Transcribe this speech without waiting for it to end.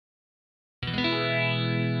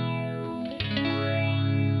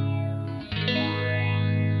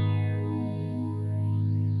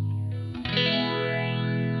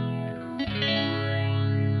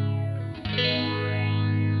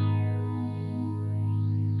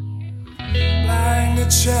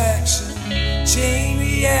attraction, chain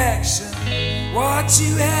reaction. What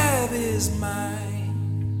you have is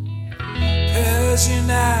mine.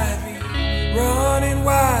 Persian ivy running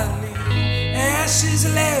wildly,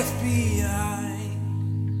 ashes left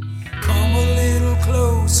behind. Come a little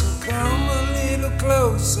closer, come a little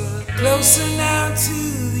closer, closer now to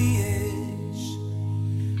the edge.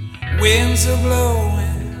 Winds are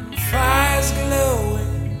blowing, fires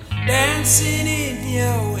glowing, dancing in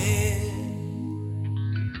your head.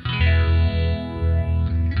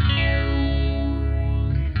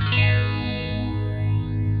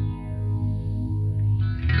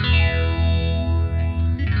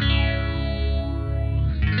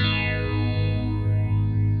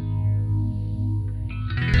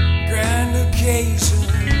 Occasion,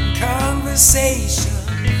 conversation,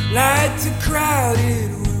 like the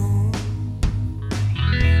crowded room.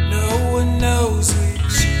 No one knows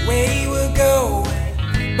which way we're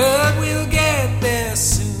going, but we'll get there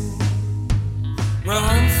soon.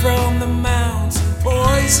 Run from the mountain,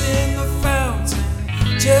 poison the fountain,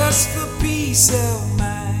 just for peace of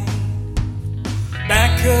mind.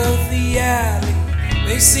 Back of the alley,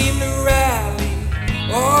 they seem to rally,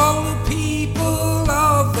 all the people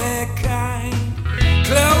of their kind.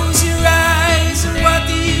 Close your eyes, and what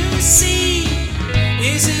do you see?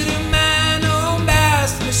 Is it a man or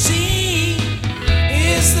masked machine?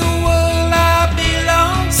 Is the world I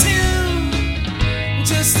belong to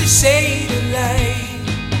just a shade of light?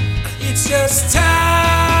 It's just time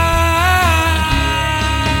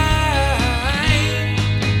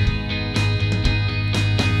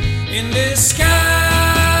in the sky.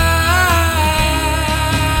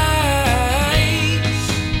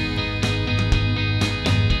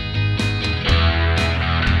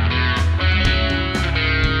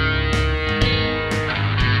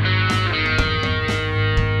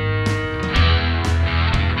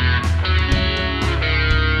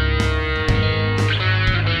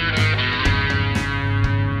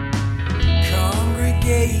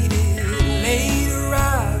 Late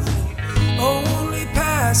arrival, only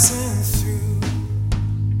passing through.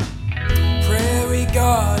 Prairie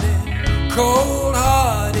garden,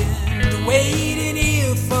 cold-hearted, waiting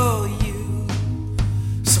here for you.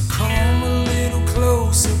 So come a little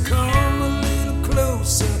closer, come a little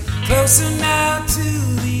closer, closer now to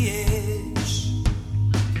the edge.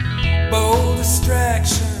 Bold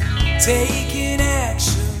distraction, taking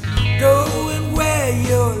action, going where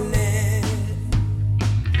you're led.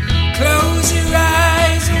 Close your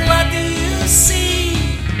eyes, and what do you see?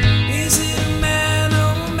 Is it a man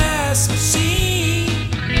or a masked machine?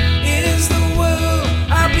 Is the world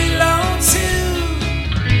I belong to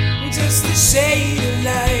just a shade of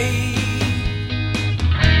light?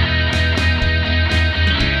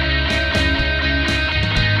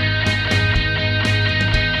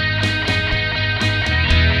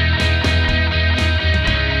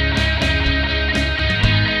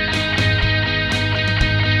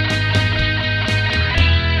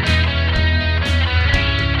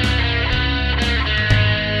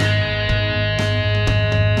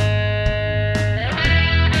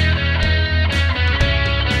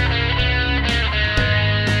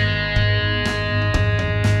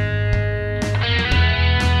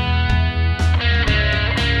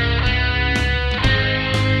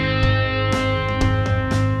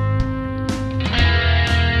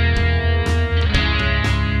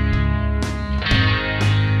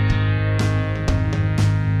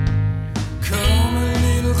 Come a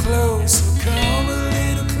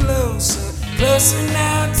little closer, closer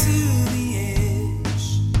now to the edge.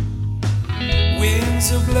 Winds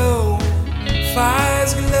are blowing,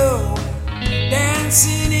 fires glowing,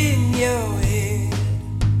 dancing in your head.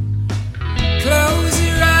 Close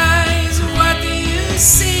your eyes, and what do you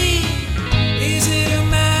see? Is it a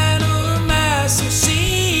man or a masked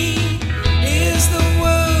machine? Is the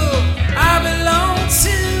world I belong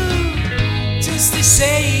to just a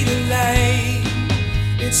shade of light?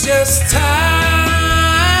 It's just time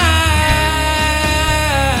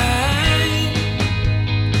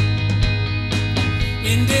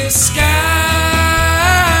in the sky.